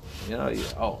I'm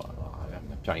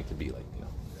trying to be like,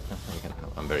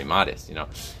 I'm very modest,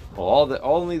 Well,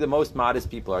 only the most modest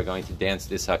people are going to dance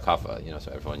this hakafa,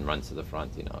 so everyone runs to the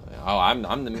front, I'm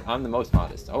the most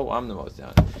modest. I'm the most,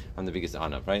 I'm the biggest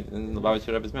anav, right? In the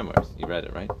Lubavitcher Rebbe's memoirs, you read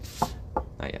it, right?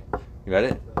 Not yet. You read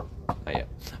it? Not yet.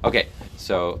 Okay,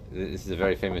 so this is a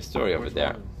very famous story over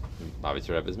there.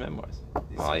 Lubavitcher Rebbe's memoirs,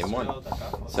 volume 1.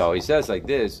 So he says like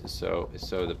this. So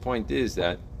the point is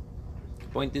that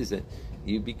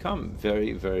you become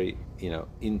very, very,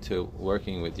 into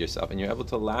working with yourself, and you're able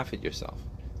to laugh at yourself.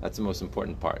 That's the most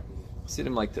important part.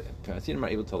 Hasidim are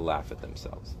able to laugh at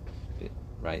themselves,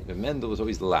 right? But Mendel was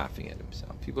always laughing at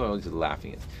himself. People are always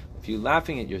laughing at. If you're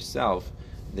laughing at yourself,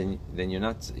 then you're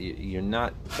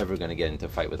not ever going to get into a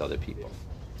fight with other people.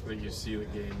 When you see the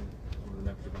game.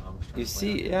 You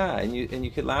see, and you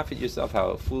could laugh at yourself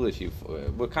how foolish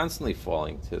we're constantly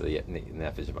falling to the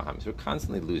nefesh of Bahamas. We're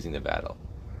constantly losing the battle,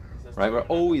 right? We're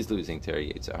always losing to our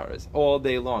Yetzer Haras all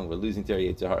day long. We're losing to our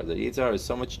Yetzer Hara. The Yetzer Hara is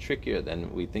so much trickier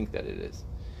than we think that it is,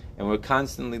 and we're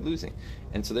constantly losing.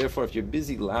 And so, therefore, if you're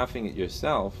busy laughing at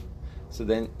yourself, so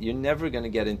then you're never going to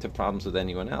get into problems with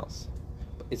anyone else.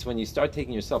 But it's when you start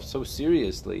taking yourself so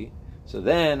seriously. So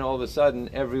then, all of a sudden,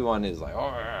 everyone is like,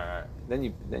 then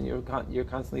you're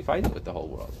constantly fighting with the whole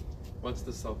world. What's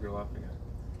the self you're laughing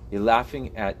at? You're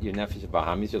laughing at your nefesh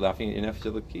Bahamis. You're laughing at your nefesh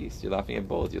Elokis. You're laughing at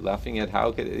both. You're laughing at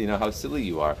how silly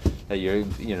you are. That you're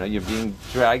being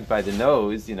dragged by the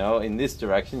nose. In this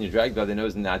direction. You're dragged by the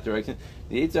nose in that direction.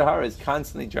 The Yetzer Hara is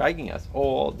constantly dragging us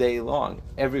all day long,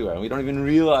 everywhere, and we don't even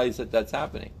realize that that's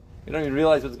happening. We don't even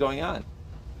realize what's going on.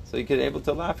 So you could be able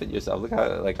to laugh at yourself. Look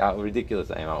how ridiculous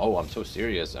I am. Oh, I'm so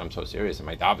serious. I'm so serious. Am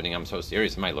I davening? I'm so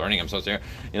serious. Am I learning? I'm so serious.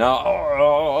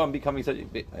 I'm becoming such.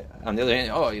 On the other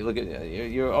hand, you look at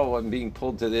you're. I'm being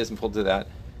pulled to this and pulled to that.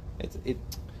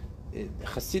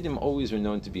 Hasidim always were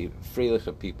known to be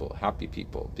freiliche people, happy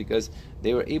people, because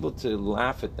they were able to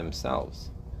laugh at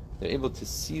themselves. They're able to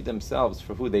see themselves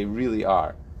for who they really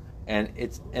are, and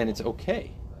it's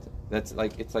okay. That's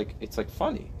it's like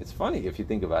funny. It's funny if you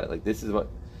think about it. Like, this is what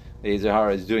the Yetzer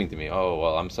Hara is doing to me. Oh,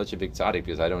 well, I'm such a big tzaddik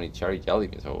because I don't eat cherry jelly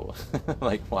beans. Oh,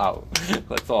 wow.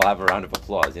 Let's all have a round of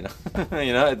applause,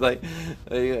 It's like,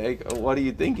 what are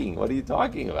you thinking? What are you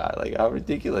talking about? Like, how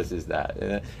ridiculous is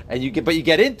that? And you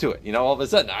get into it, all of a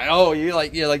sudden.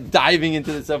 You're like diving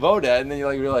into this avoda, and then you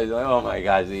realize, oh my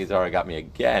gosh, the Yetzer Hara got me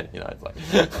again. It's like,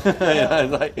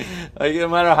 it's like no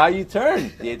matter how you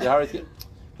turn, the Yetzer Hara is good.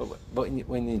 But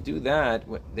when you do that,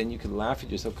 then you can laugh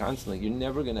at yourself constantly. You're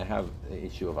never going to have the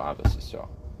issue of Ahavas Yisrael,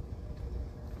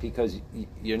 because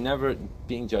you're never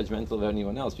being judgmental of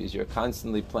anyone else, because you're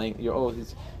constantly playing. You're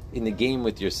always in the game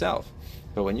with yourself.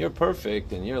 But when you're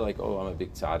perfect and you're like, oh, I'm a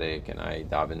big tzaddik and I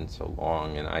daven so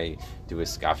long and I do a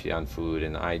skafia on food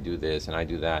and I do this and I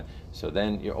do that, so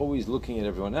then you're always looking at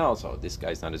everyone else. Oh, this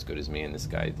guy's not as good as me, and this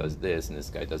guy does this, and this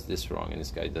guy does this wrong, and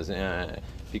this guy doesn't,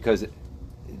 because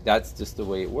that's just the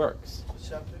way it works. What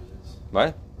chapter is this?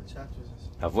 What? What chapter is this?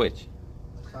 Of which?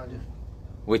 Tanya.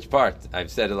 Which part?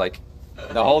 I've said it like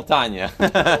the whole Tanya.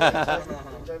 I'm talking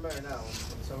about it now.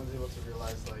 When someone's able to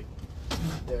realize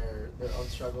their own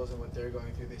struggles and what they're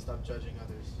going through, they stop judging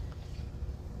others.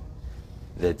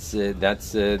 That's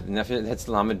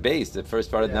Lamed Beis. The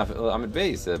first part of Lamed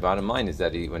Beis. The bottom line is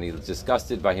that when he's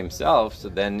disgusted by himself, so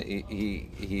then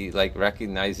he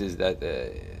recognizes that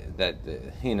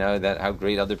how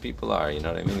great other people are. You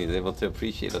know what I mean? He's able to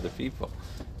appreciate other people.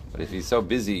 But if he's so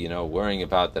busy, worrying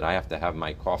about that I have to have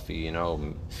my coffee,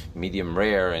 medium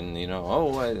rare, and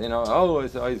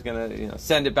so he's gonna,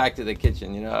 send it back to the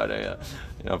kitchen,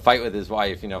 fight with his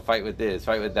wife, fight with this,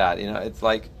 fight with that, it's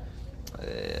like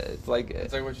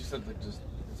what you said, just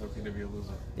it's okay to be a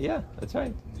loser. Yeah, that's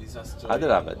right.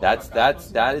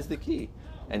 That is the key.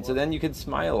 And so then you could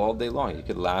smile all day long. You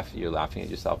could laugh. You're laughing at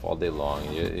yourself all day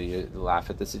long. You laugh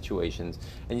at the situations,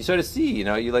 and you sort of see.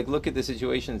 You look at the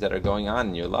situations that are going on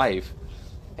in your life,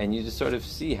 and you just sort of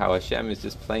see how Hashem is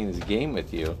just playing this game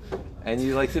with you, and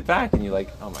you sit back and you're like,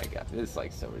 oh my God, this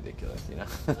is so ridiculous.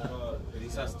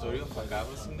 Is a story of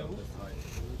Agavos in the book?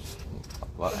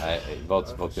 Well, both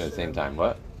spoke at the same time.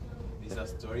 What? Is a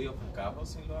story of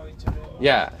Agavos in the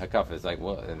Yeah, Hakaf is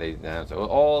so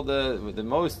all the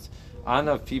most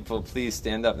Anav people, please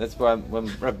stand up. That's why when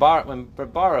Reb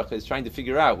Baruch is trying to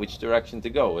figure out which direction to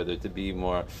go, whether to be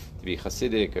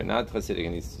Hasidic or not Hasidic,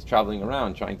 and he's traveling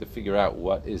around trying to figure out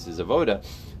what is his avoda.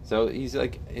 So he's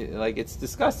like it's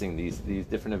discussing these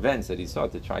different events that he saw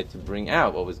to try to bring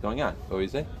out what was going on. What were you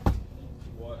saying?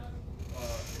 What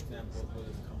examples would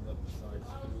have come up besides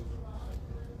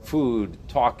food,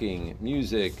 talking,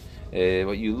 music,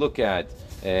 what you look at,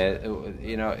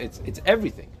 it's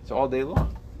everything. It's all day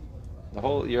long.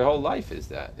 Your whole life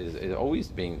is always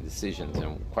being decisions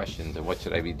and questions and what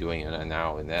should I be doing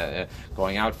now and that,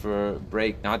 going out for a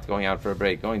break, not going out for a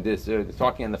break, going this,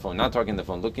 talking on the phone, not talking on the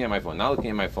phone, looking at my phone, not looking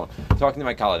at my phone, talking to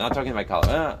my colleague, not talking to my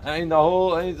colleague.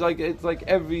 It's like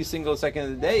every single second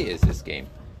of the day is this game.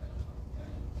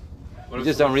 You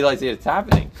just don't realize that it's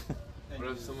happening.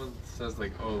 What if someone says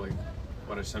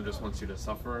what Hashem just wants you to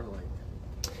suffer,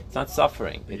 It's not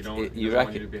suffering. You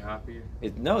want you to be happy?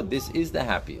 No, this is the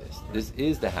happiness. This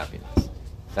is the happiness.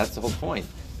 That's the whole point.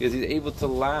 Because he's able to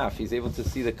laugh. He's able to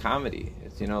see the comedy.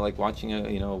 It's like watching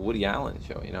a Woody Allen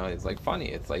show. It's funny.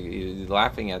 It's like he's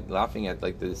laughing at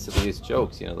the silliest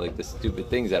jokes. The stupid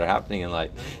things that are happening in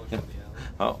life.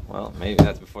 Oh well, maybe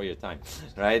that's before your time,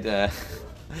 right? That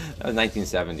was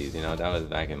 1970s. That was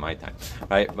back in my time,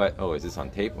 right? But is this on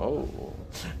tape? Oh,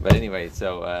 but anyway,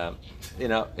 so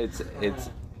it's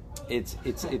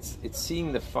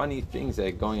seeing the funny things that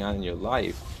are going on in your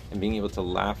life and being able to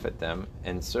laugh at them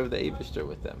and serve the Eibishter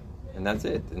with them, and that's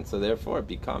it. And so therefore it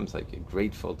becomes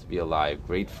grateful to be alive,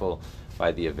 grateful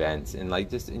by the events, and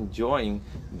just enjoying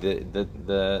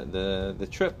the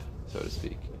trip, so to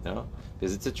speak,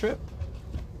 because it's a trip.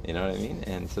 You know what I mean?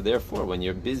 And so therefore when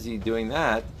you're busy doing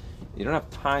that, You don't have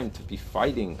time to be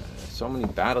fighting so many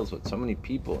battles with so many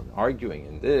people and arguing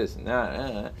and this and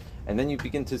that. And then you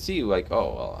begin to see like,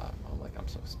 oh, well, I'm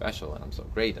so special and I'm so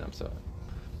great and I'm so,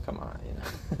 come on,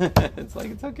 it's like,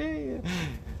 it's okay.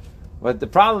 But the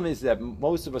problem is that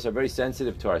most of us are very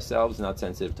sensitive to ourselves, not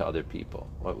sensitive to other people.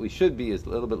 What we should be is a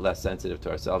little bit less sensitive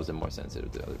to ourselves and more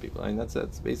sensitive to other people. I mean,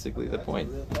 that's basically the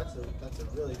point. That's a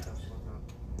really tough one, huh?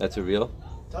 That's a real?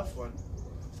 Tough one.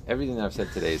 Everything that I've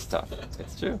said today is tough.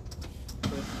 It's true.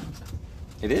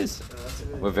 It is.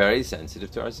 Really We're very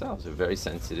sensitive to ourselves. We're very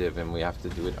sensitive, and we have to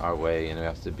do it our way, and we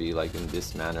have to be like in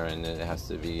this manner, and it has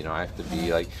to be, I have to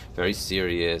be like very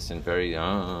serious and very.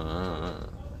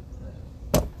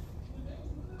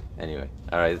 Anyway,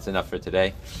 all right, that's enough for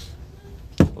today.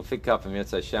 We'll pick up in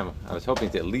Mitzvah Hashem. I was hoping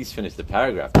to at least finish the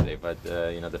paragraph today, but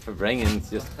the Verbringings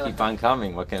just keep on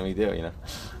coming. What can we do,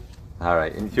 All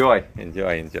right, enjoy.